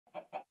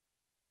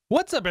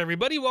What's up,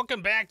 everybody?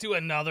 Welcome back to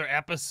another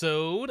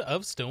episode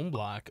of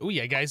StoneBlock. Oh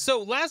yeah, guys.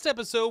 So last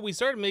episode, we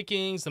started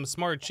making some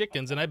smart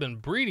chickens, and I've been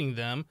breeding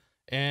them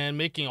and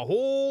making a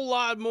whole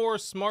lot more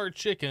smart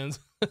chickens.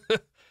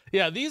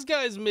 Yeah, these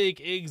guys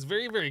make eggs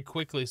very, very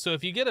quickly. So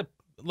if you get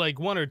like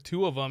one or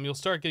two of them, you'll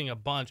start getting a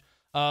bunch.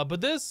 But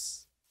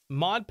this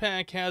mod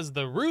pack has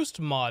the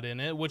roost mod in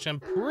it, which I'm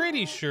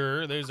pretty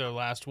sure, there's our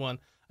last one.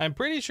 I'm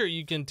pretty sure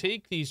you can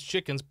take these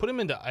chickens, put them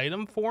into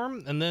item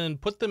form, and then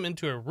put them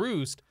into a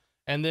roost.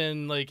 And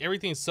then like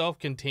everything's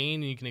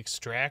self-contained and you can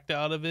extract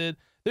out of it.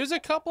 There's a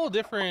couple of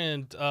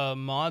different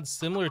mods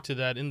similar to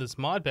that in this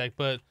mod pack,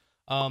 but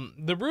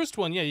the roost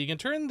one, yeah, you can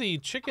turn the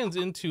chickens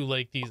into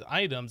like these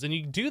items, and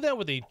you do that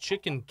with a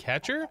chicken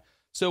catcher.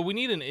 So we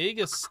need an egg,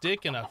 a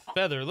stick, and a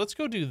feather. Let's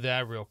go do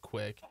that real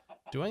quick.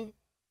 I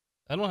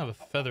don't have a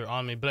feather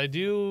on me, but I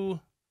do.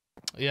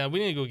 Yeah, we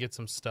need to go get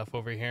some stuff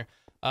over here.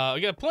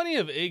 We got plenty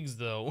of eggs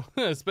though,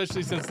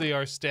 especially since they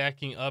are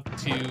stacking up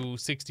to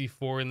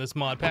 64 in this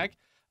mod pack.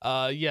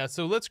 Yeah,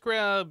 so let's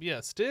grab,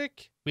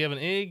 stick. We have an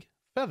egg,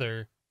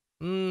 feather,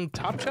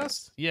 top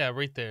chest. Yeah,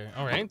 right there.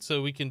 All right,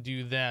 so we can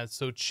do that.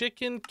 So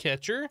chicken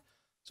catcher.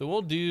 So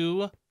we'll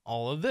do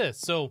all of this.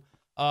 So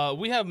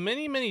we have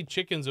many, many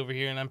chickens over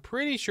here, and I'm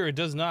pretty sure it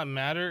does not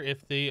matter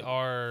if they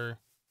are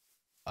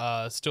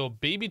still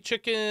baby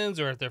chickens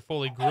or if they're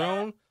fully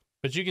grown,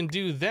 but you can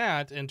do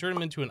that and turn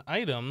them into an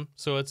item.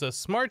 So it's a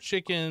smart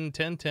chicken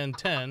 10, 10,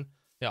 10.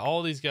 Yeah,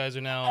 all these guys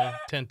are now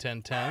 10,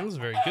 10, 10s.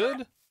 Very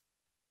good.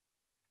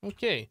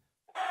 Okay,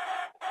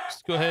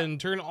 just go ahead and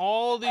turn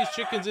all these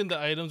chickens into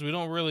items. We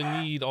don't really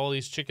need all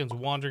these chickens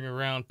wandering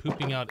around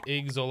pooping out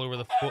eggs all over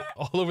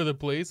the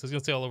place. I was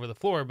gonna say all over the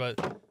floor,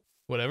 but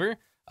whatever.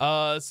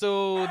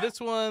 So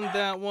this one,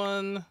 that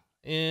one,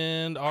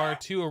 and our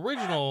two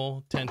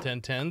original 10,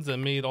 10, 10s that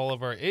made all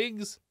of our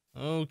eggs.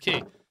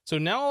 Okay, so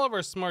now all of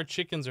our smart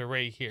chickens are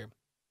right here.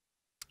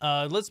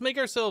 Let's make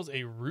ourselves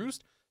a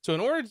roost. So in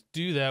order to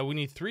do that, we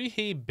need 3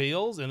 hay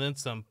bales and then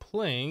some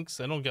planks.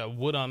 I don't got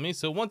wood on me.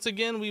 So once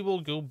again, we will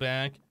go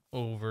back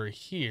over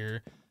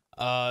here.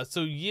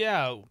 So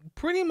yeah,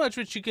 pretty much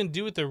what you can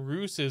do with the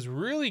roost is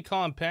really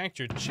compact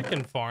your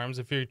chicken farms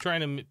if you're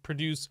trying to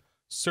produce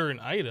certain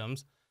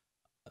items.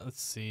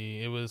 Let's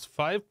see, it was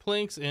 5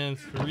 planks and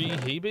 3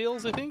 hay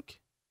bales, I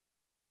think.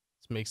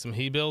 Let's make some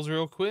hay bales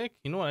real quick.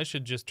 You know what? I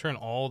should just turn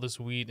all this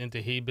wheat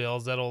into hay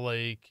bales. That'll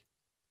like...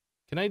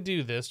 Can I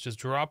do this? Just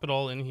drop it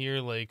all in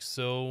here like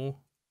so.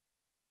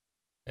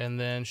 And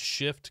then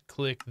shift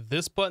click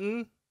this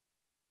button.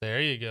 There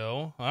you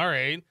go. All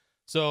right.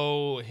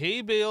 So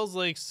hay bales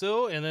like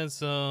so, and then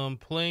some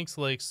planks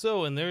like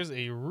so, and there's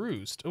a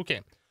roost.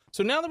 Okay.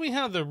 So now that we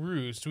have the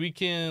roost, we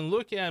can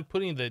look at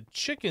putting the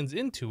chickens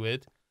into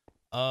it.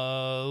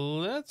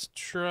 Let's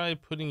try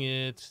putting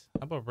it,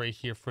 how about right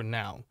here for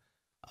now?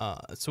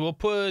 So we'll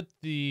put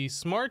the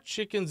smart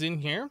chickens in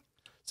here.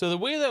 So the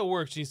way that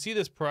works, you see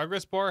this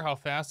progress bar, how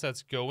fast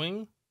that's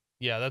going?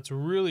 Yeah, that's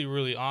really,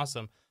 really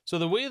awesome. So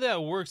the way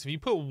that works, if you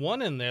put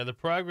 1 in there, the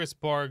progress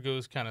bar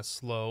goes kind of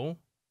slow.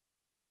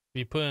 If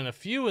you put in a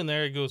few in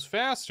there, it goes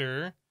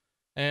faster.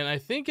 And I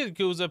think it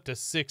goes up to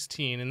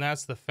 16, and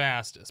that's the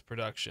fastest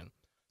production.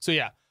 So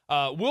yeah,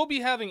 we'll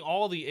be having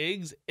all the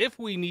eggs if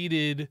we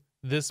needed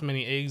this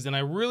many eggs. And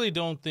I really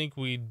don't think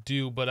we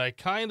do, but I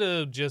kind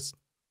of just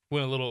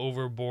went a little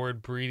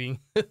overboard breeding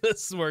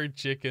smart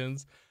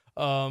chickens.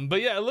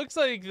 But yeah, it looks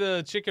like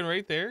the chicken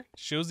right there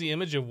shows the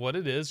image of what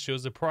it is,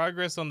 shows the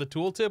progress on the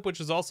tooltip,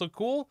 which is also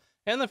cool,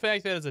 and the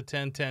fact that it's a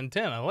 10, 10,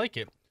 10. I like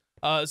it.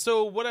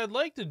 So what I'd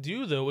like to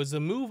do though is to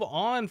move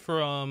on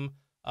from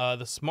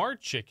the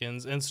smart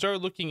chickens and start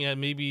looking at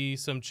maybe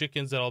some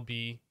chickens that'll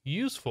be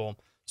useful.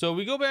 So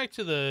we go back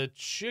to the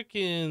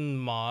chicken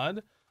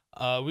mod.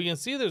 We can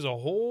see there's a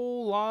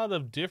whole lot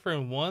of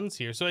different ones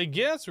here. So I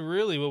guess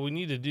really what we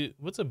need to do,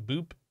 what's a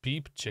boop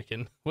beep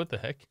chicken? What the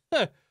heck?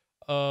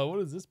 What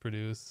does this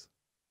produce?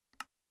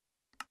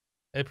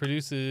 It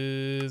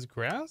produces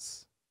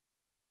grass?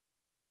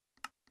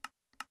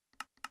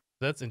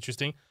 That's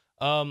interesting.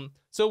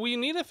 So we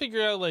need to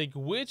figure out like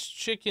which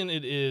chicken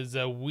it is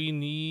that we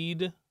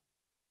need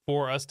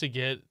for us to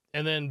get,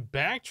 and then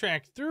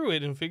backtrack through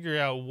it and figure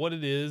out what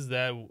it is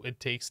that it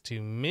takes to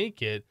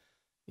make it.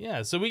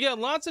 Yeah, so we got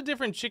lots of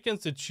different chickens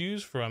to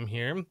choose from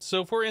here.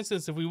 So for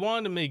instance, if we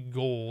wanted to make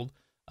gold,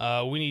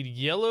 we need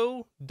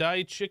yellow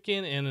dye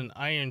chicken and an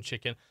iron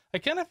chicken. I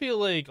kind of feel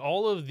like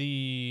all of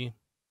the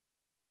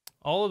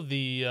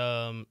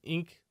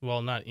ink,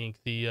 well, not ink,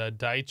 the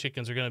dye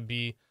chickens are going to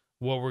be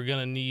what we're going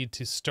to need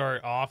to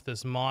start off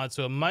this mod.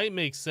 So it might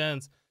make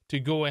sense to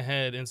go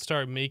ahead and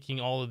start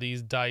making all of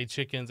these dye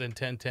chickens and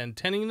 10, 10,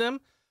 10ing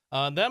them.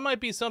 That might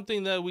be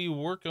something that we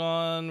work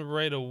on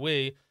right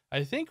away.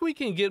 I think we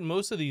can get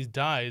most of these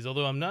dyes,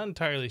 although I'm not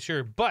entirely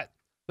sure. But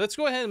let's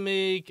go ahead and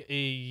make a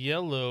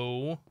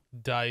yellow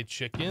dye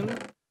chicken.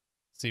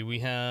 See, we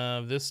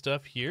have this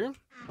stuff here.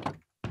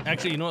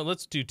 Actually, you know what?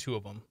 Let's do 2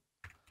 of them.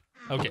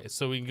 Okay,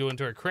 so we can go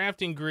into our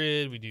crafting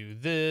grid. We do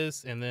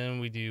this, and then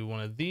we do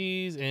one of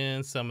these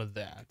and some of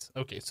that.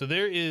 Okay, so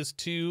there is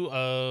 2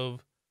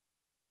 of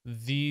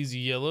these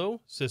yellow.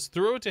 It says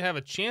throw it to have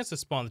a chance to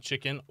spawn the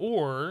chicken,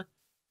 or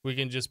we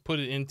can just put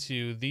it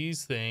into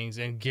these things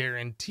and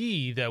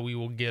guarantee that we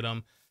will get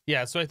them.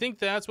 Yeah, so I think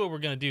that's what we're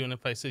going to do. And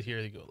if I sit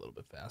here, they go a little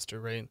bit faster,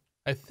 right?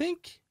 I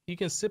think you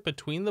can sit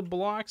between the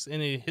blocks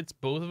and it hits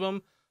both of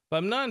them, but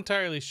I'm not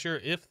entirely sure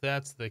if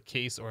that's the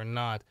case or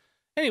not.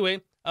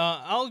 Anyway,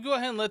 I'll go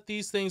ahead and let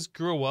these things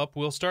grow up.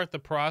 We'll start the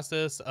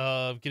process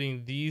of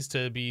getting these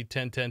to be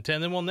 10, 10,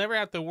 10. Then we'll never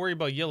have to worry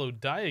about yellow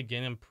dye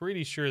again. I'm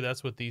pretty sure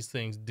that's what these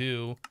things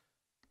do.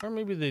 Or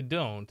maybe they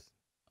don't.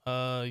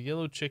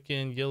 Yellow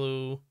chicken,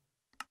 yellow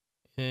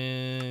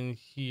in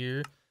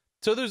here.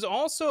 So there's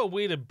also a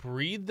way to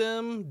breed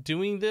them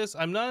doing this.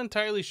 I'm not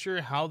entirely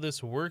sure how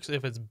this works,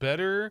 if it's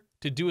better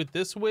to do it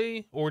this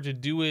way or to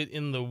do it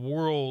in the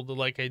world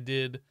like I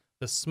did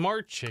the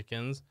smart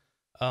chickens.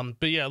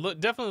 But yeah,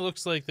 definitely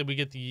looks like that we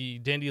get the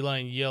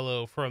dandelion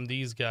yellow from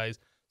these guys.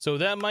 So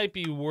that might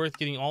be worth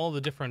getting all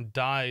the different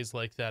dyes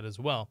like that as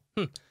well.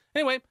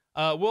 Anyway,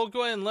 we'll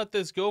go ahead and let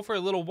this go for a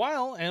little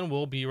while and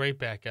we'll be right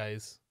back,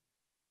 guys.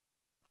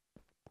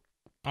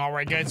 All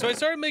right, guys, so I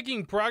started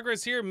making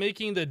progress here,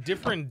 making the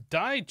different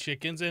dye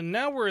chickens, and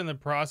now we're in the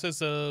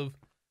process of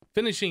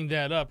finishing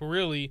that up,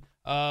 really.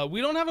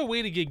 We don't have a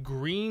way to get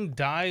green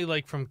dye,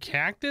 like, from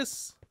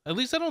cactus. At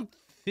least I don't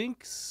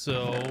think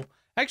so.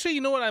 Actually,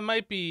 you know what? I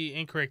might be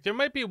incorrect. There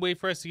might be a way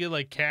for us to get,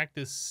 like,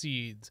 cactus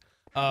seeds.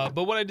 But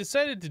what I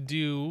decided to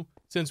do,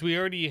 since we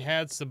already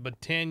had some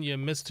Botania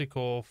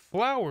mystical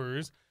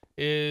flowers,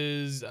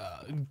 is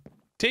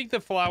take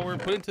the flower,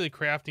 put it into the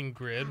crafting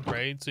grid,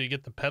 right? So you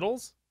get the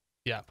petals.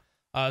 Yeah.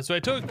 So I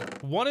took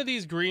one of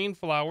these green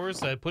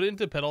flowers, I put it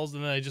into petals,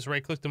 and then I just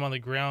right-clicked them on the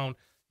ground.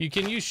 You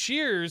can use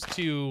shears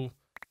to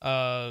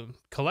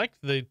collect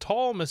the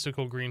tall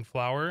mystical green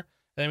flower. And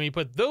then when you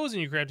put those in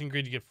your crafting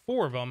grid, you get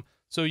 4 of them.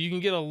 So you can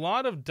get a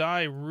lot of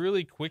dye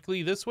really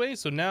quickly this way.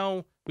 So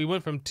now we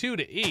went from 2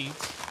 to 8.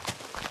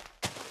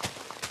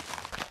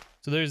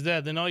 So there's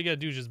that. Then all you gotta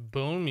do is just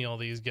bone meal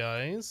these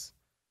guys.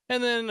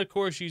 And then, of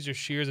course, use your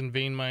shears and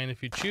vein mine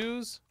if you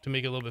choose to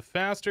make it a little bit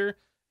faster.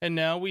 And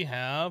now we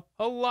have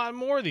a lot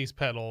more of these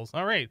petals.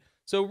 All right.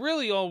 So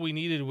really all we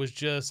needed was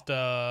just,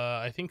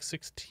 I think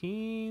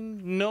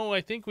 16. No, I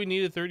think we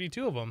needed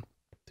 32 of them,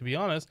 to be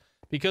honest,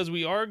 because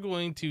we are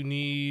going to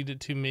need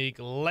to make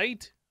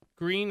light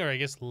green, or I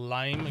guess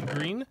lime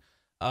green.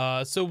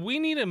 So we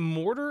need a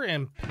mortar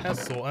and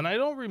pestle. And I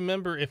don't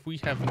remember if we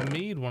have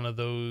made one of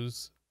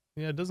those.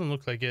 Yeah, it doesn't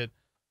look like it.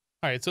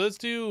 All right. So let's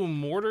do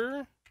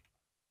mortar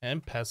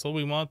and pestle.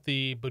 We want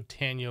the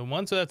Botania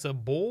one. So that's a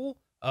bowl,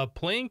 a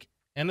plank,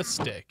 and a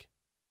stick.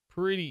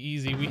 Pretty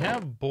easy. We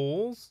have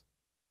bowls,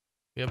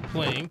 we have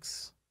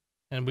planks,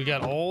 and we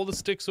got all the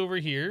sticks over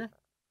here.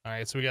 All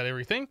right, so we got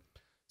everything.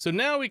 So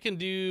now we can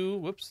do,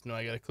 whoops, no,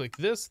 I gotta click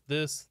this,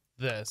 this,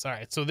 this. All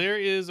right, so there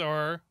is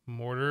our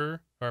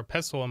mortar, our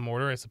pestle and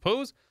mortar, I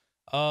suppose.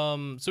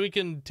 So we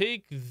can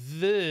take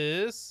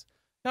this.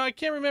 Now I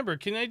can't remember,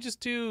 can I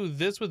just do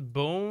this with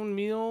bone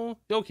meal?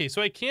 Okay,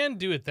 so I can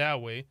do it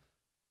that way.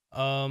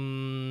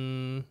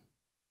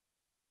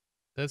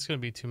 That's going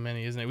to be too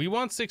many, isn't it? We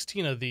want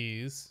 16 of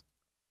these.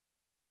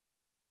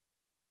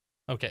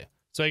 Okay,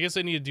 so I guess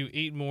I need to do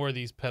 8 more of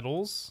these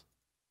petals.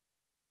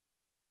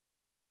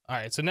 All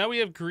right, so now we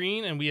have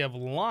green and we have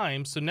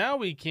lime. So now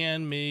we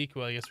can make,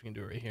 well, I guess we can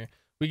do it right here.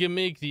 We can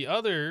make the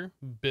other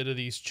bit of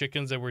these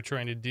chickens that we're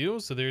trying to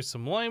do. So there's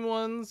some lime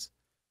ones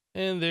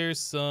and there's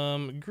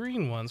some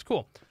green ones.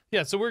 Cool.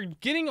 Yeah, so we're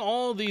getting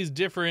all these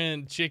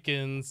different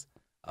chickens,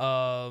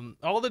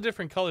 all the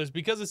different colors,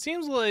 because it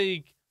seems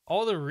like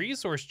all the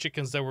resource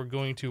chickens that we're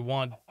going to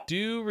want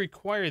do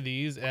require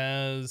these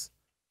as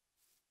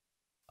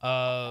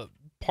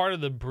part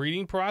of the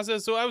breeding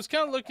process. So I was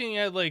kind of looking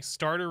at like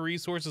starter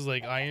resources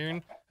like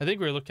iron. I think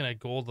we were looking at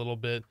gold a little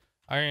bit.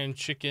 Iron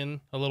chicken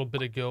a little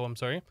bit ago, I'm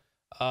sorry.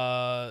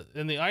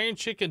 And the iron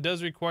chicken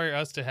does require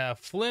us to have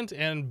flint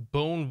and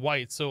bone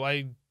white. So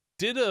I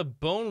did a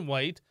bone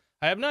white.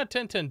 I have not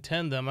 10, 10,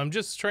 10 them. I'm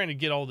just trying to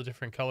get all the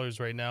different colors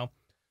right now.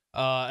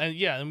 And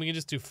yeah, and we can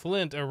just do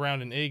flint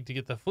around an egg to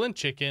get the flint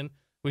chicken.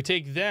 We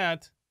take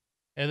that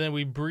and then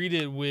we breed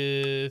it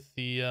with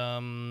the,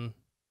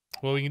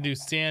 well, we can do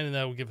sand and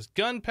that will give us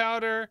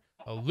gunpowder,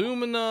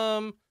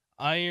 aluminum,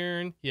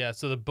 iron. Yeah,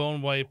 so the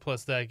bone white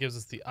plus that gives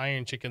us the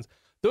iron chickens.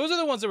 Those are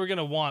the ones that we're going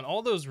to want,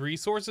 all those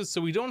resources,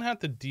 so we don't have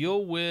to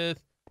deal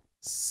with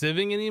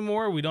sieving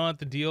anymore. We don't have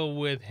to deal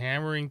with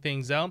hammering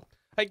things out.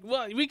 Like,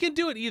 well, we can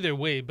do it either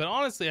way, but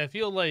honestly, I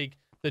feel like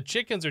the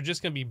chickens are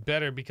just going to be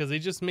better because they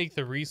just make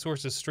the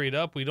resources straight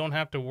up. We don't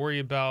have to worry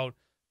about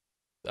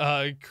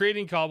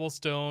creating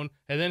cobblestone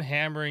and then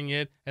hammering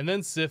it and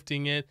then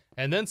sifting it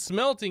and then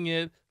smelting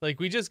it. Like,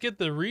 we just get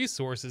the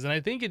resources, and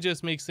I think it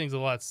just makes things a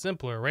lot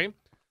simpler, right?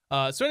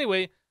 So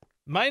anyway,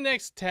 my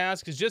next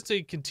task is just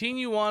to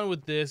continue on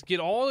with this, get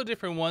all the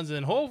different ones, and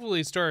then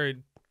hopefully start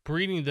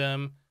breeding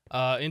them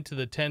into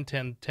the 10,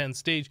 10, 10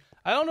 stage.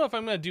 I don't know if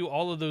I'm going to do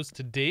all of those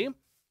today,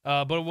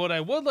 but what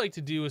I would like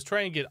to do is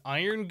try and get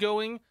iron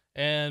going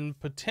and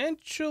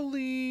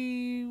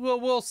potentially, well,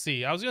 we'll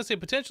see. I was going to say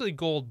potentially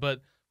gold, but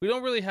we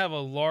don't really have a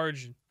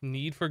large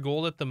need for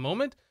gold at the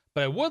moment,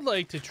 but I would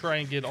like to try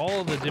and get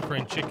all of the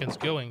different chickens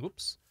going.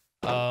 Whoops.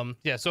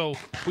 Yeah, so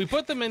we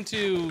put them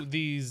into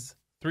these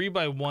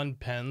 3x1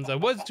 pens. I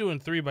was doing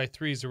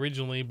 3x3s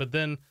originally, but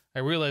then I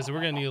realized that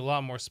we're going to need a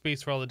lot more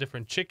space for all the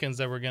different chickens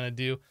that we're going to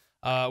do.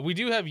 We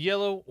do have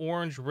yellow,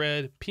 orange,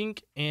 red,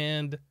 pink,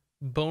 and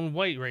bone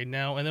white right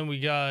now. And then we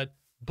got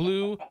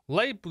blue,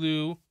 light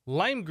blue,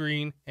 lime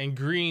green, and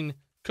green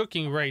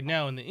cooking right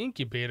now in the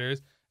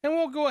incubators. And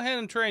we'll go ahead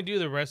and try and do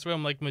the rest of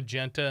them like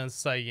magenta and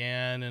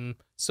cyan and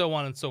so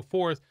on and so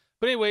forth.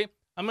 But anyway,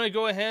 I'm going to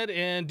go ahead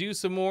and do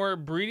some more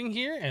breeding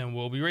here, and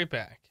we'll be right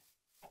back.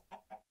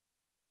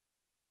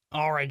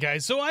 All right,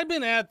 guys, so I've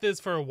been at this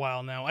for a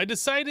while now. I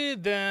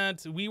decided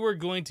that we were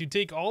going to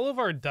take all of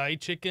our die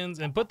chickens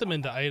and put them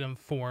into item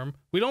form.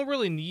 We don't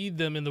really need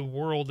them in the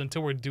world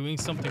until we're doing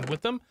something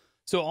with them.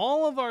 So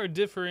all of our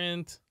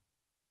different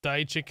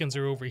die chickens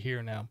are over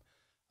here now.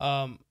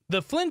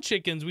 The flint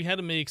chickens we had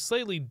to make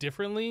slightly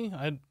differently.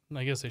 I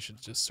guess I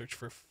should just search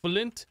for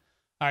flint.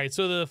 All right,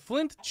 so the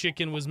flint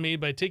chicken was made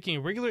by taking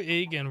a regular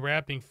egg and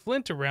wrapping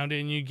flint around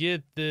it, and you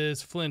get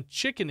this flint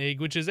chicken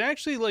egg, which is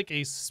actually like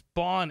a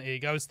spawn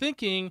egg. I was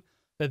thinking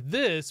that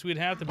this we'd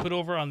have to put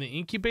over on the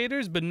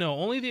incubators, but no,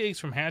 only the eggs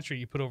from hatchery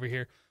you put over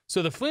here.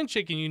 So the flint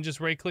chicken, you can just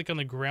right-click on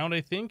the ground,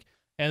 I think,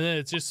 and then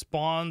it just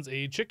spawns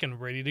a chicken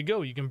ready to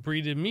go. You can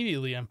breed it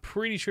immediately. I'm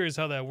pretty sure is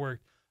how that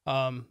worked.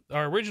 Our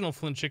original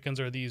flint chickens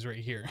are these right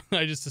here.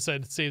 I just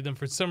decided to save them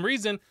for some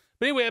reason.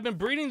 But anyway, I've been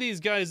breeding these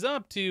guys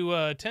up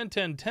to 10,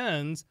 10,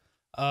 10s.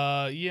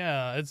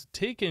 Yeah, it's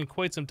taken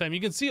quite some time.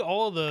 You can see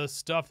all the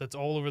stuff that's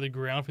all over the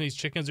ground from these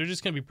chickens. They're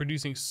just going to be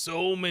producing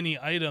so many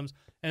items,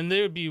 and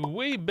they would be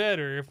way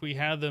better if we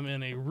had them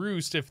in a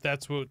roost, if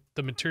that's what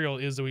the material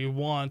is that we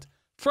want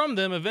from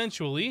them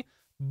eventually.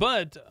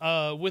 But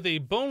with a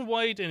bone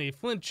white and a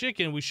flint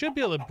chicken, we should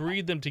be able to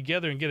breed them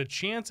together and get a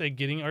chance at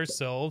getting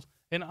ourselves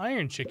an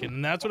iron chicken,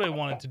 and that's what I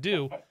wanted to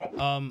do.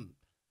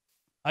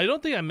 I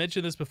don't think I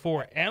mentioned this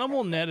before.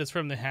 Animal Net is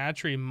from the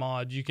hatchery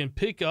mod. You can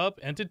pick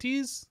up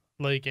entities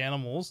like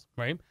animals,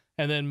 right,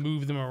 and then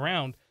move them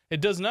around.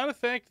 It does not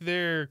affect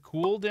their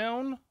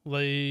cooldown,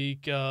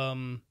 like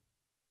how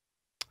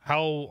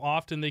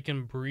often they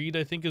can breed,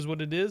 I think is what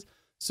it is.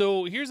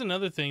 So here's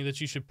another thing that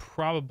you should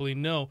probably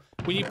know.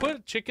 When you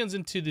put chickens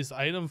into this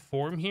item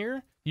form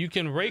here, you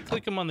can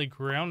right-click them on the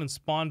ground and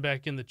spawn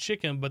back in the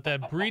chicken, but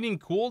that breeding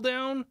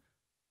cooldown,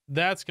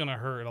 that's gonna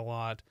hurt a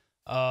lot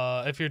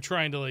if you're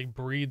trying to like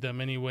breed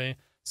them anyway.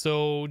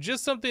 So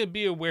just something to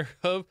be aware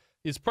of.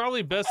 It's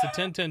probably best to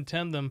 10, 10,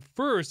 10 them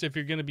first if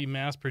you're going to be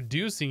mass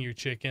producing your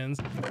chickens,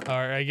 or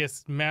I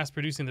guess mass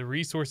producing the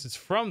resources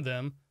from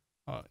them.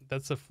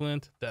 That's the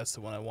flint. That's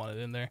the one I wanted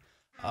in there.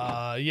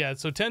 Yeah,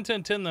 so 10,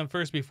 10, 10 them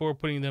first before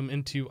putting them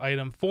into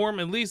item form.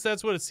 At least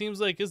that's what it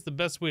seems like is the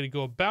best way to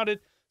go about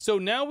it. So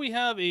now we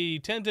have a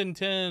 10, 10,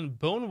 10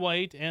 bone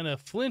white and a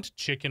flint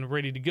chicken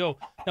ready to go.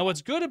 Now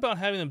what's good about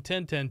having them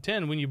 10, 10,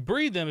 10, when you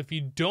breed them, if you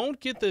don't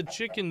get the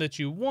chicken that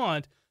you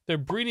want, their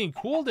breeding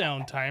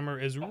cooldown timer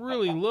is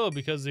really low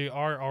because they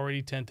are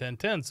already 10, 10,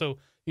 10. So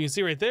you can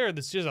see right there,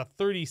 that's just a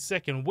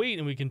 30-second wait,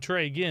 and we can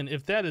try again.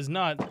 If that is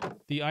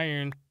not the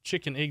iron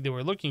chicken egg that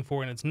we're looking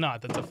for, and it's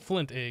not, that's a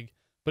flint egg.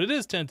 But it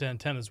is 10, 10,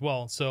 10 as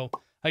well. So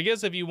I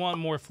guess if you want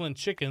more flint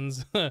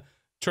chickens,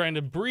 trying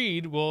to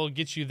breed will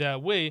get you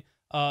that way.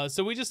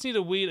 So we just need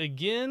to wait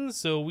again.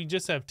 So we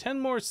just have 10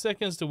 more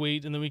seconds to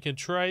wait, and then we can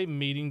try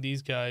mating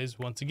these guys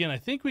once again. I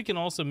think we can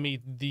also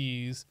mate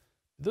these.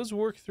 Did those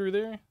work through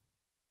there?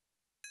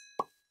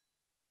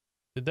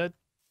 Did that?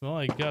 Well,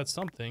 I got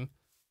something.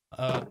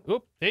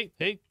 Oh,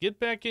 hey, get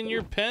back in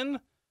your pen.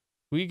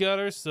 We got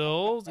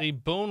ourselves a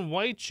bone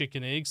white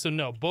chicken egg. So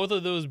no, both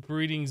of those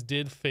breedings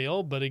did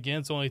fail, but again,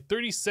 it's only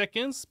 30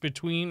 seconds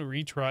between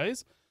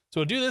retries.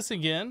 So we'll do this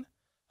again.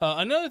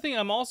 Another thing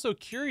I'm also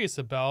curious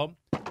about,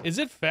 is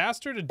it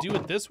faster to do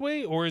it this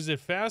way, or is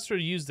it faster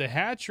to use the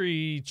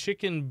hatchery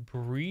chicken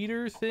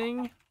breeder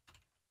thing?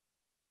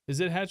 Is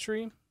it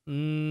hatchery?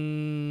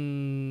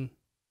 No,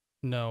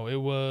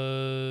 it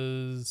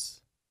was...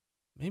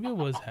 Maybe it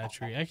was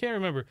hatchery. I can't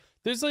remember.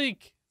 There's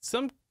like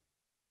some...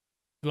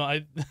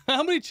 Well,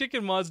 how many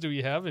chicken mods do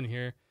we have in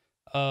here?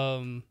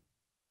 No,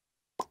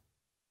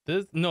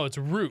 it's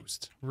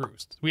roost.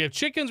 Roost. We have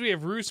chickens, we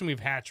have roost, and we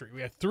have hatchery.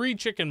 We have 3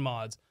 chicken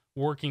mods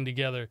working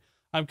together.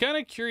 I'm kind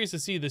of curious to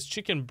see this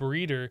chicken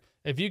breeder,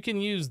 if you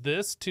can use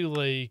this to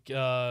like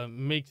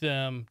make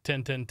them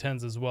 10, 10,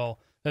 10s as well.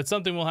 That's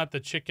something we'll have to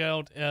check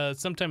out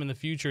sometime in the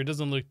future. It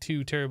doesn't look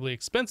too terribly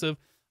expensive.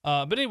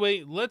 But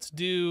anyway, let's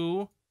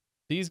do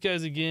these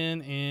guys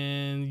again,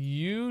 and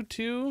you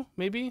two,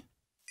 maybe?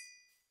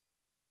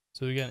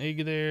 So we got an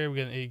egg there, we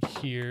got an egg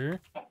here.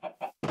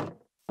 All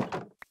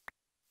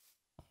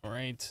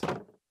right.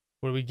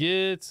 What do we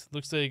get?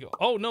 Looks like,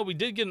 oh no, we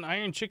did get an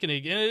iron chicken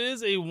egg, and it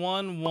is a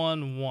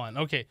 1-1-1.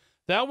 Okay,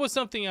 that was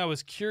something I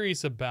was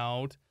curious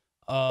about.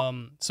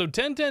 So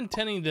 10, 10,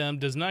 10ing them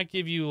does not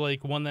give you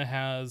like one that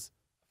has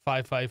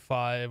 5, 5,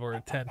 5 or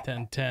a 10,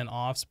 10, 10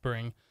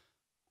 offspring.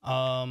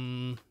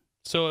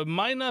 So it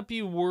might not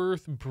be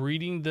worth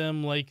breeding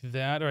them like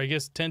that, or I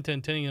guess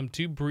 10-10-10ing them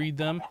to breed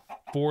them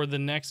for the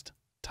next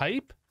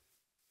type.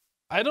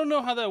 I don't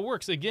know how that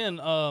works. Again,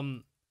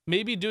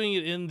 maybe doing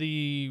it in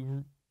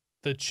the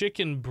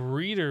chicken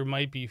breeder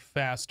might be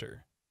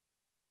faster.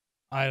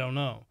 I don't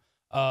know.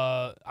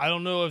 I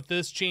don't know if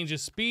this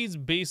changes speeds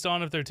based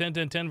on if they're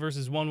 10-10-10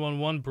 versus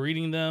 1-1-1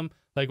 breeding them,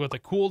 like what the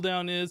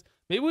cooldown is.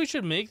 Maybe we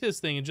should make this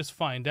thing and just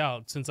find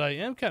out, since I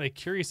am kind of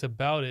curious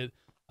about it.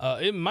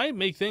 It might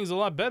make things a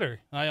lot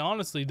better. I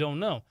honestly don't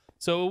know.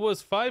 So it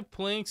was 5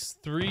 planks,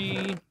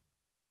 3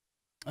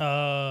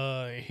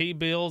 hay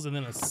bales, and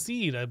then a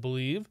seed, I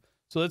believe.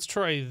 So let's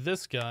try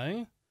this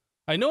guy.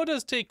 I know it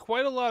does take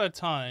quite a lot of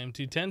time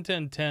to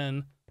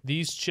 10-10-10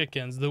 these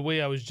chickens the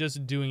way I was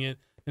just doing it.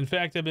 In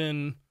fact, I've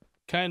been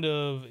kind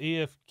of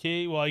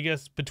AFK, well, I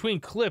guess between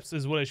clips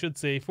is what I should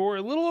say, for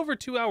a little over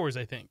 2 hours,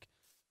 I think.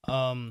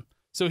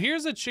 So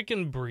here's a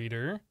chicken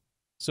breeder.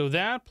 So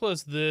that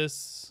plus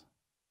this,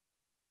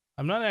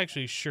 I'm not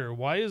actually sure.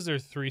 Why is there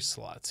 3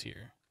 slots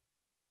here?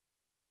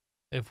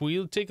 If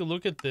we take a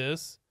look at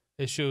this,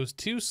 it shows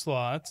 2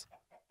 slots.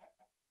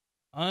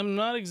 I'm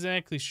not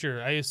exactly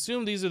sure. I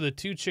assume these are the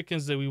 2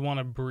 chickens that we want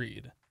to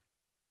breed.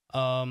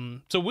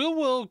 So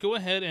we'll go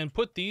ahead and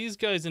put these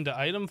guys into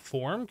item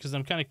form, because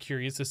I'm kind of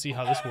curious to see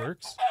how this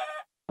works.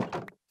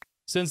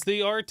 Since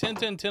they are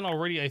 10-10-10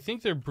 already, I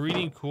think their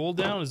breeding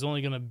cooldown is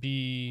only going to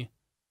be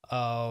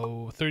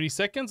 30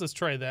 seconds. Let's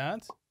try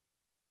that.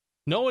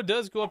 No, it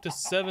does go up to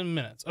 7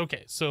 minutes.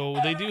 Okay, so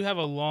they do have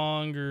a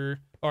longer,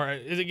 or I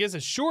guess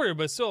it's shorter,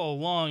 but still a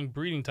long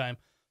breeding time.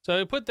 So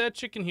I put that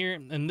chicken here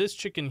and this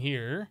chicken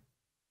here.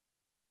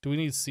 Do we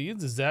need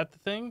seeds? Is that the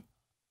thing?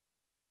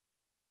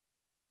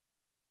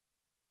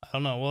 I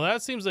don't know. Well,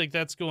 that seems like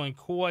that's going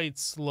quite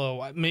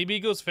slow. Maybe it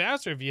goes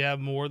faster if you have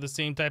more of the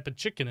same type of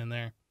chicken in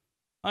there.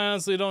 I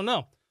honestly don't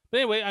know.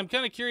 But anyway, I'm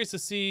kind of curious to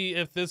see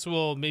if this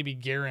will maybe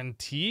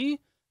guarantee.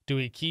 Do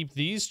we keep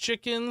these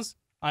chickens?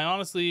 I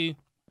honestly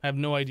have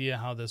no idea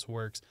how this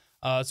works.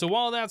 So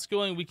while that's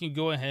going, we can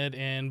go ahead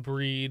and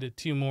breed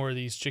 2 more of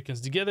these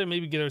chickens together.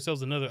 Maybe get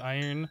ourselves another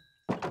iron.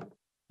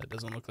 That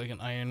doesn't look like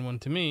an iron one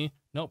to me.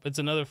 Nope, it's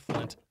another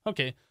flint.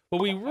 Okay,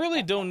 well, we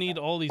really don't need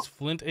all these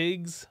flint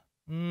eggs.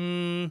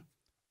 We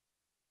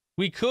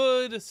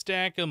could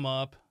stack them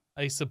up,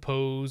 I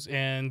suppose,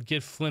 and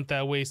get flint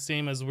that way,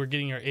 same as we're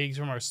getting our eggs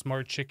from our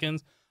smart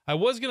chickens. I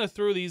was going to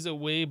throw these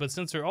away, but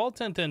since they're all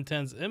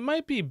 10-10-10s, it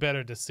might be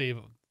better to save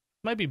them.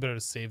 Might be better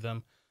to save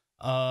them.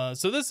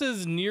 So this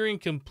is nearing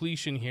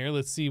completion here.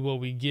 Let's see what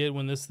we get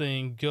when this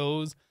thing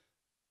goes.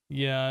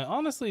 Yeah, I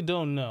honestly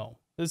don't know.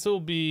 This will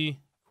be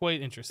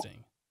quite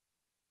interesting.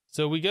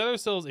 So we got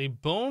ourselves a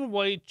bone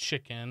white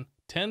chicken,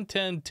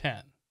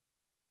 10-10-10.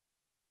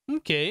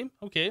 Okay.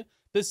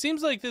 This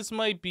seems like this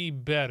might be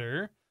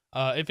better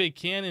if it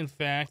can, in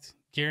fact,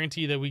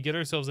 guarantee that we get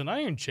ourselves an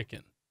iron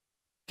chicken.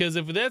 Because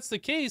if that's the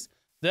case,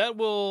 that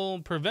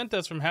will prevent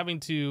us from having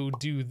to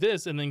do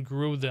this and then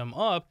grow them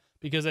up,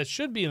 because that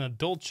should be an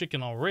adult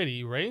chicken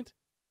already, right?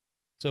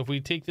 So if we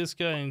take this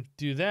guy and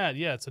do that,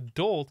 yeah, it's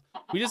adult.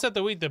 We just have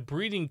to wait the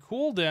breeding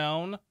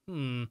cooldown.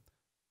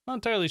 Not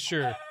entirely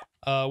sure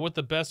what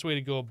the best way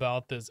to go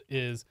about this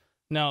is.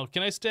 Now,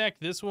 can I stack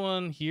this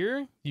one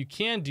here? You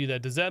can do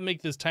that. Does that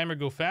make this timer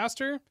go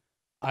faster?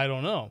 I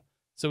don't know.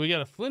 So we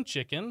got a flint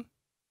chicken.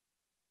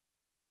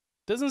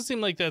 Doesn't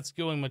seem like that's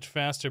going much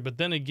faster, but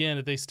then again,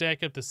 if they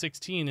stack up to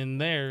 16 in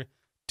there,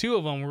 2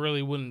 of them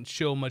really wouldn't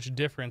show much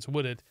difference,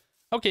 would it?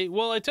 Okay,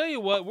 well, I tell you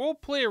what, we'll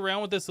play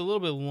around with this a little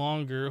bit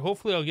longer.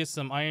 Hopefully I'll get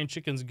some iron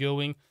chickens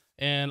going,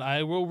 and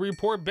I will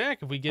report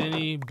back if we get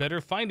any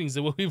better findings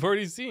than what we've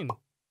already seen.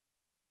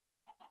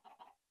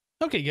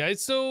 Okay,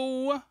 guys,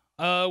 so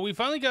we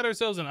finally got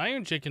ourselves an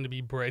iron chicken to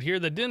be bred here.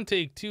 That didn't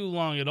take too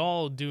long at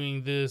all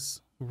doing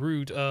this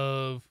route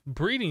of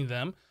breeding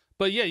them.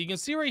 But yeah, you can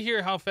see right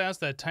here how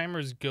fast that timer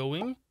is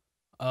going.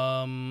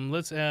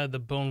 Let's add the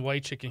bone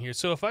white chicken here.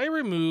 So if I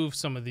remove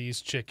some of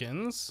these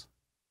chickens,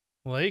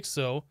 like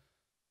so,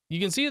 you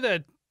can see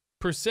that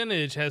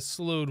percentage has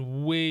slowed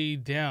way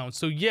down.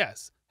 So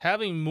yes,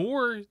 having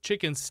more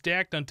chickens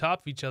stacked on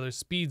top of each other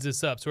speeds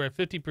this up. So we're at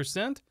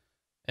 50%.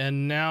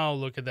 And now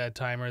look at that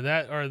timer.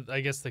 That, or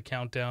I guess the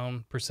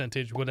countdown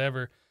percentage,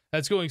 whatever.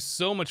 That's going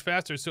so much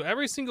faster. So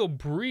every single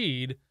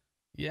breed,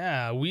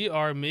 yeah, we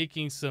are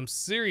making some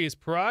serious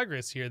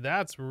progress here.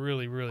 That's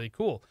really, really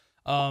cool.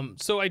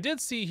 So I did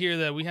see here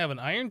that we have an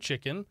iron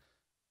chicken.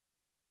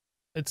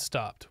 It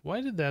stopped.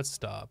 Why did that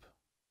stop?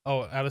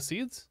 Oh, out of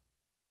seeds?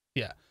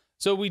 Yeah.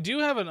 So we do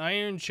have an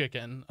iron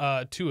chicken,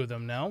 2 of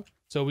them now.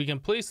 So we can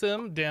place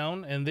them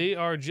down, and they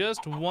are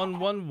just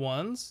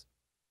 1-1-1s.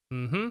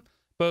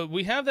 But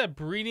we have that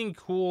breeding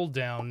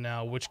cooldown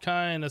now, which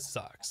kind of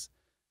sucks.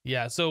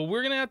 Yeah, so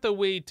we're going to have to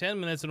wait 10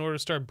 minutes in order to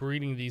start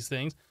breeding these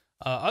things.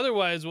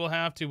 Otherwise, we'll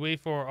have to wait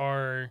for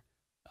our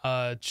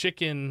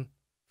chicken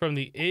from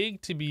the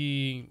egg to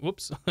be...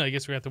 Whoops, I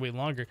guess we're going to have to wait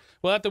longer.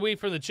 We'll have to wait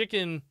for the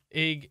chicken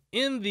egg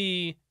in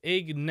the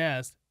egg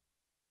nest.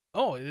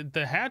 Oh,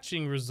 the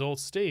hatching result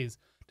stays.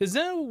 Does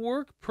that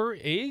work per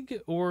egg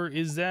or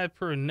is that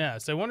per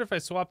nest? I wonder if I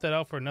swap that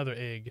out for another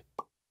egg.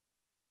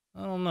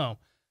 I don't know.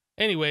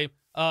 Anyway,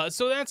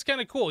 so that's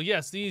kind of cool.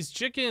 Yes, these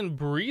chicken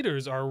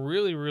breeders are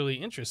really, really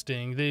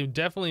interesting. They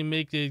definitely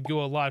make it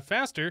go a lot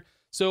faster.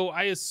 So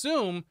I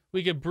assume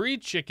we could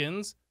breed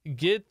chickens,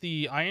 get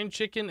the iron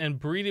chicken and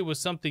breed it with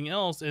something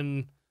else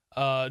and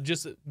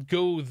just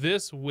go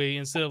this way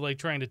instead of like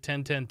trying to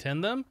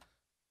 10-10-10 them.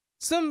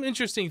 Some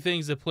interesting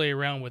things to play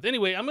around with.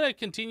 Anyway, I'm going to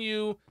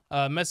continue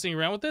messing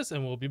around with this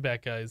and we'll be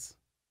back, guys.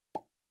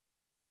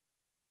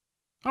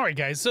 All right,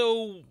 guys,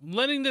 so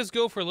letting this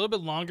go for a little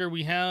bit longer,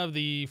 we have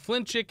the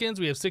flint chickens.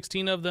 We have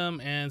 16 of them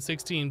and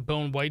 16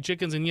 bone white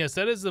chickens. And yes,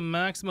 that is the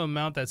maximum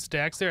amount that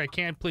stacks there. I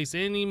can't place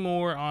any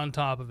more on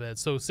top of it.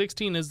 So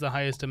 16 is the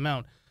highest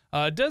amount.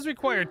 It does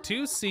require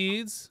 2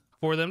 seeds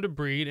for them to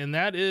breed, and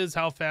that is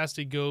how fast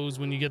it goes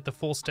when you get the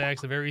full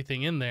stacks of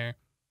everything in there.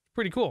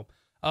 Pretty cool.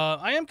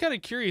 I am kind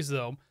of curious,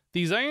 though.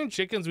 These iron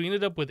chickens, we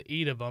ended up with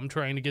 8 of them,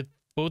 trying to get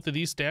both of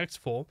these stacks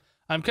full.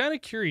 I'm kind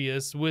of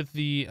curious with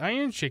the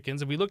iron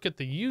chickens, if we look at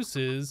the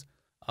uses,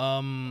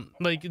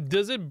 like,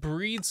 does it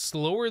breed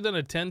slower than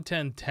a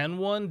 10-10-10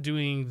 one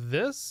doing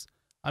this?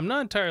 I'm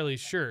not entirely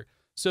sure.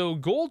 So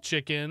gold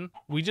chicken,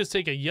 we just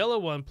take a yellow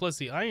one plus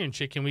the iron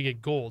chicken, we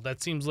get gold.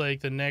 That seems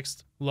like the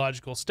next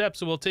logical step.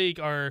 So we'll take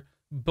our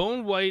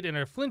bone white and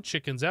our flint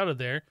chickens out of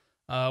there.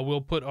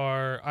 We'll put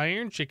our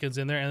iron chickens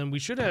in there, and then we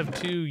should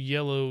have 2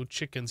 yellow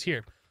chickens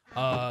here.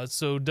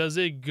 So does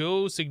it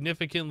go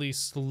significantly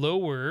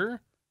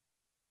slower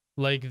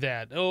like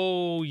that?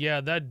 Oh,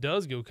 yeah, that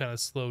does go kind of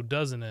slow,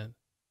 doesn't it?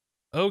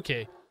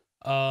 Okay.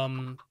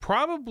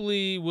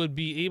 Probably would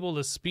be able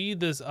to speed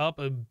this up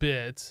a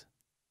bit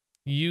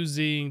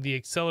using the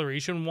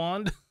acceleration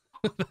wand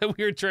that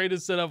we were trying to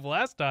set up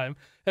last time.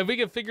 If we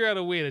can figure out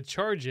a way to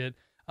charge it.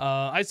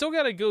 I still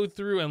got to go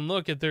through and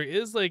look if there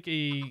is like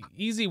a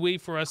easy way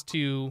for us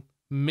to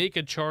make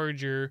a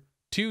charger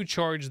to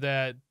charge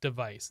that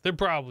device. There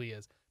probably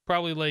is.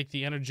 Probably like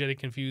the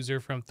energetic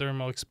infuser from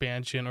thermal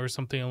expansion or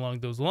something along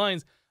those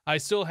lines. I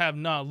still have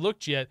not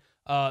looked yet.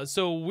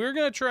 So we're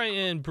going to try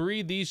and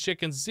breed these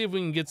chickens, see if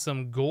we can get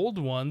some gold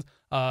ones.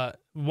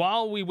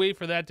 While we wait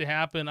for that to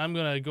happen, I'm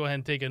going to go ahead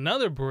and take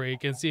another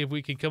break and see if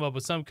we can come up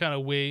with some kind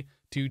of way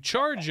to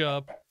charge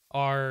up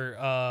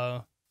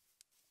our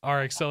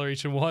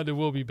acceleration wand, and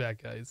we'll be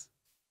back, guys.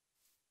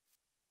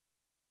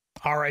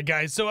 All right,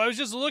 guys, so I was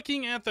just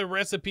looking at the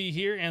recipe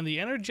here, and the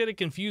energetic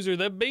infuser,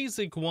 the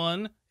basic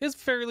one, is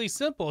fairly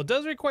simple. It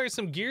does require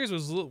some gears,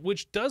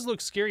 which does look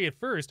scary at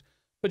first,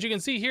 but you can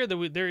see here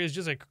that there is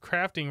just a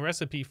crafting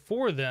recipe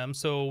for them,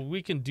 so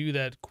we can do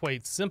that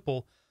quite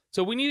simple.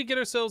 So we need to get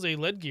ourselves a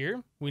lead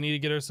gear. We need to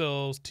get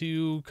ourselves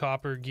 2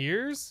 copper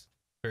gears.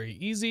 Very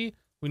easy.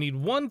 We need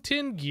 1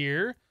 tin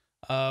gear.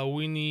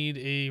 We need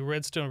a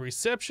redstone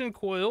reception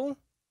coil,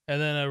 and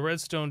then a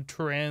redstone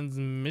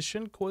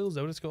transmission coil. Is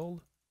that what it's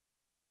called?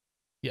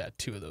 Yeah,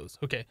 2 of those.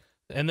 Okay.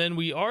 And then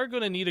we are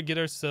going to need to get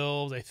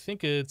ourselves, I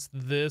think it's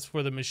this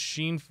for the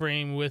machine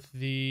frame with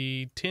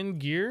the tin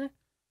gear.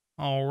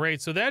 All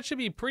right. So that should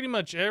be pretty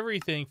much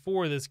everything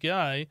for this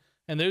guy.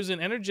 And there's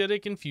an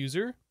energetic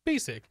infuser.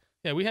 Basic.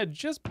 Yeah, we had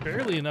just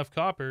barely enough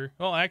copper.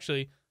 Well,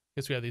 actually, I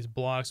guess we have these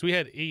blocks. We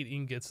had 8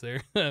 ingots there.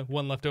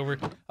 1 left over.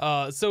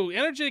 So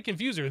energetic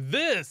infuser.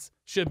 This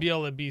should be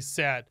able to be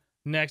sat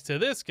next to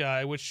this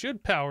guy, which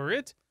should power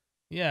it.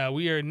 Yeah,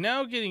 we are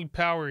now getting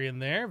power in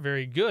there.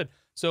 Very good.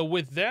 So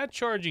with that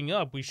charging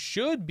up, we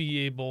should be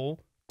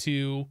able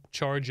to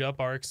charge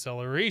up our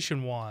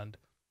acceleration wand.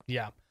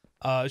 Yeah.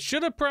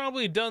 Should have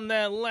probably done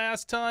that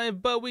last time,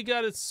 but we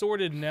got it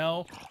sorted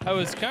now. I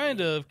was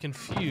kind of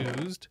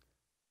confused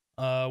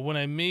when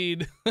I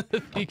made the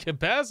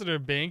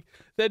capacitor bank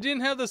that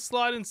didn't have the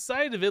slot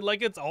inside of it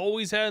like it's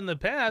always had in the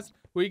past,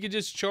 where you could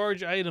just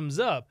charge items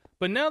up.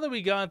 But now that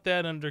we got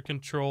that under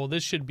control,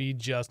 this should be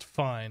just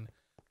fine.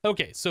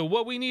 Okay, so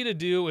what we need to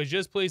do is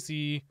just place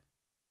the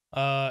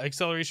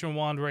acceleration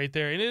wand right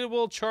there, and it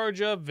will charge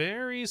up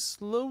very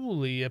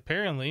slowly,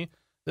 apparently.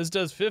 This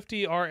does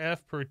 50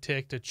 RF per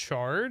tick to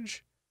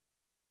charge.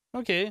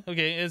 Okay,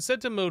 it's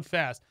set to mode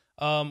fast.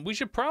 We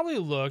should probably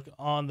look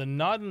on the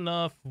not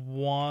enough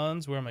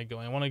wands. Where am I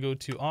going? I want to go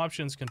to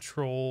options,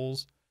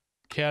 controls,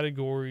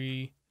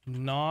 category,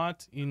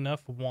 not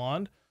enough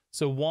wand.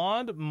 So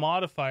wand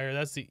modifier,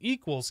 that's the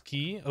equals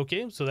key.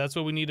 Okay, so that's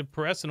what we need to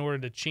press in order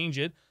to change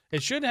it.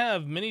 It should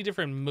have many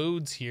different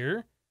modes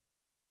here.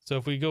 So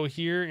if we go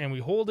here and we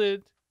hold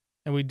it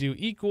and we do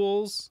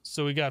equals,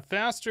 so we got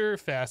faster,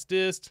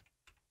 fastest.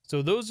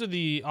 So those are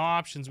the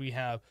options we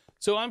have.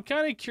 So I'm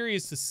kind of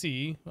curious to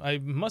see. I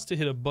must have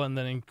hit a button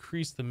that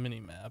increased the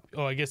minimap.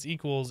 Oh, I guess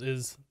equals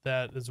is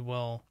that as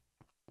well.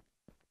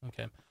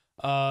 Okay.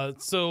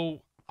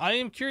 So I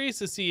am curious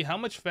to see how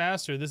much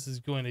faster this is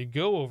going to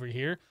go over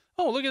here.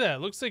 Oh, look at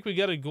that. Looks like we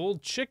got a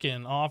gold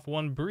chicken off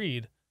 1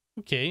 breed.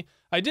 Okay.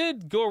 I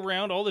did go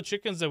around all the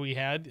chickens that we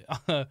had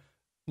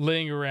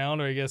laying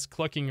around, or I guess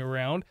clucking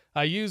around.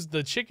 I used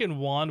the chicken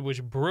wand,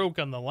 which broke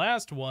on the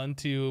last one,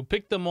 to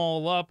pick them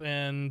all up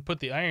and put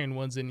the iron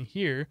ones in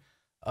here.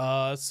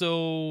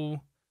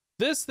 So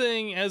This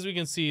thing, as we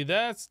can see,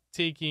 that's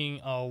taking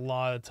a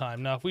lot of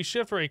time. Now, if we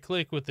shift right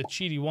click with the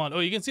cheaty wand,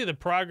 oh, you can see the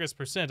progress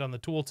 % on the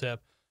tooltip.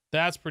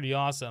 That's pretty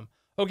awesome.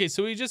 Okay,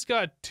 so we just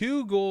got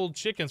 2 gold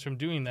chickens from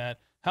doing that.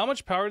 How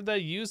much power did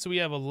that use? So we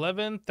have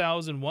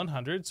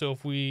 11,100. So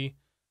if we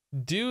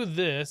do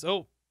this,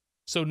 oh,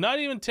 so not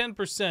even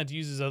 10%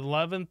 uses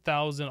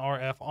 11,000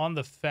 RF on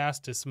the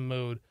fastest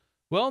mode.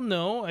 Well,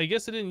 no, I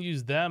guess it didn't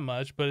use that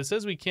much, but it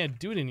says we can't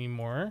do it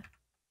anymore.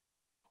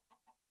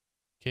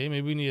 Okay,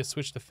 maybe we need to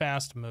switch to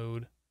fast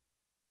mode.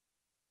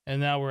 And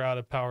now we're out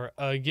of power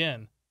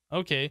again.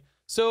 Okay,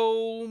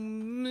 so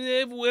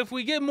if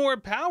we get more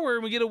power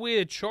and we get a way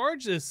to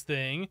charge this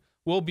thing,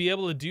 we'll be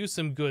able to do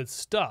some good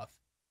stuff.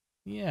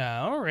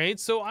 Yeah, all right,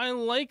 so I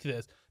like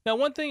this. Now,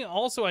 one thing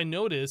also I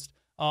noticed,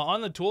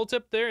 on the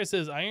tooltip there, it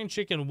says Iron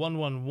Chicken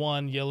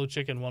 111, Yellow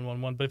Chicken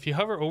 111. But if you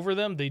hover over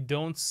them, they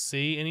don't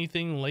say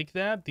anything like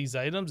that, these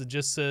items. It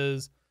just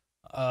says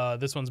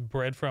this one's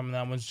bread from, and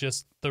that one's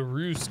just the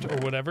roost or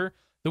whatever.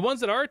 The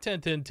ones that are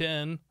 10, 10,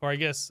 10, or I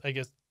guess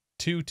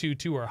 2, 2,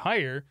 2 or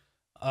higher,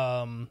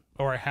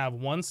 or have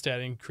 1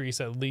 stat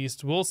increase at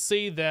least, we'll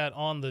say that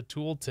on the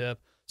tooltip.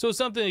 So it's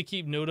something to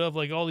keep note of.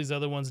 Like all these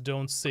other ones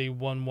don't say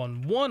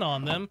 111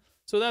 on them.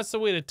 So that's the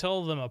way to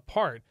tell them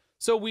apart.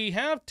 So we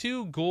have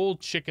 2 gold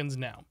chickens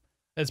now.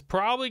 It's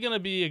probably going to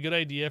be a good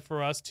idea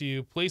for us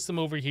to place them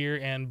over here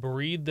and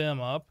breed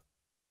them up.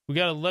 We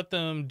got to let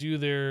them do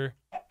their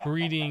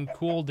breeding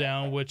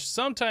cooldown, which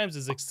sometimes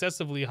is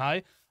excessively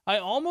high. I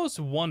almost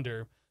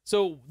wonder.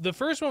 So the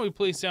first one we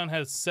placed down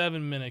had a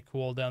 7-minute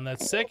cooldown.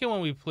 That second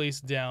one we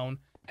placed down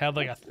had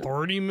like a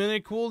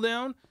 30-minute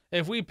cooldown.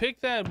 If we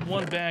pick that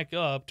one back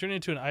up, turn it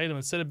into an item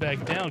and set it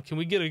back down, can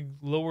we get a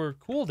lower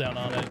cooldown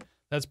on it?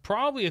 That's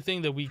probably a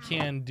thing that we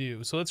can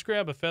do. So let's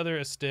grab a feather,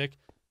 a stick,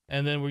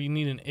 and then we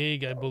need an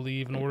egg, I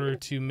believe, in order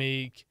to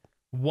make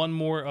 1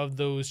 more of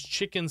those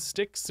chicken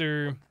sticks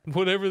or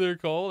whatever they're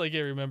called. I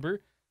can't remember.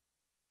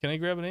 Can I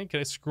grab an egg?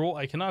 Can I scroll?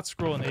 I cannot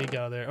scroll an egg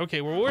out of there.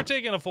 Okay, well, we're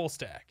taking a full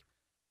stack.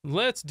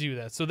 Let's do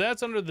that. So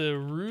that's under the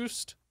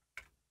roost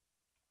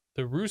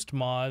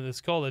mod.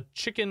 It's called a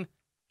chicken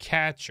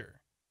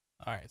catcher.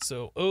 All right,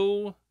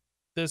 so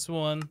this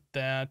one,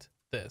 that,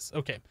 this.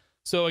 Okay,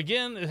 so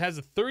again, it has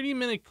a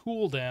 30-minute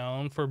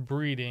cooldown for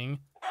breeding,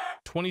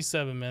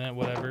 27-minute,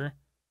 whatever.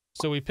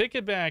 So we pick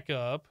it back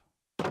up,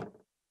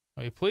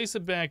 we place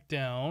it back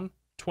down,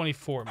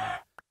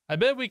 24-minute. I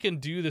bet we can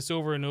do this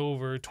over and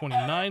over,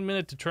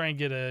 29-minute to try and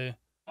get a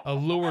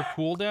lower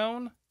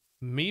cooldown.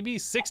 Maybe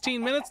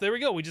 16 minutes. There we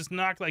go. We just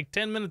knocked like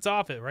 10 minutes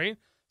off it, right?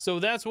 So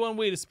that's one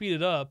way to speed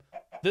it up.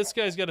 This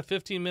guy's got a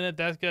 15-minute.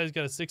 That guy's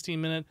got a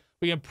 16-minute.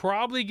 We can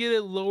probably get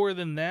it lower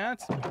than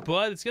that,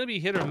 but it's going to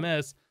be hit or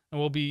miss. And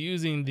we'll be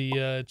using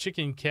the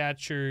chicken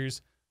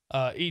catcher's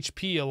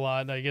HP a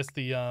lot. I guess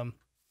the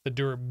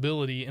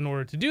durability in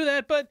order to do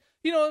that. But,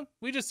 you know,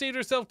 we just saved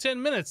ourselves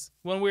 10 minutes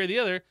one way or the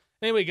other.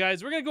 Anyway,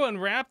 guys, we're going to go and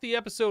wrap the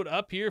episode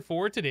up here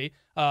for today.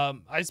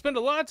 I spent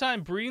a lot of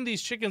time breeding these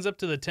chickens up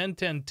to the 10,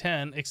 10,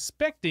 10,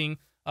 expecting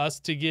us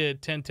to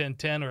get 10, 10,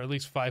 10, or at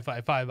least 5,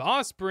 5, 5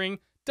 offspring.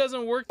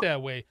 Doesn't work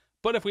that way.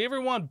 But if we ever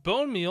want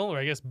bone meal, or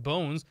I guess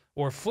bones,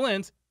 or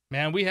flint,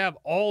 man, we have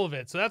all of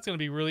it. So that's going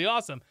to be really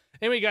awesome.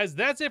 Anyway, guys,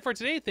 that's it for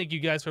today. Thank you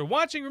guys for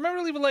watching. Remember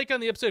to leave a like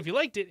on the episode if you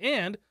liked it,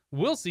 and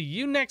we'll see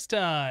you next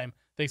time.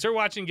 Thanks for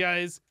watching,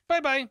 guys.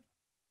 Bye-bye.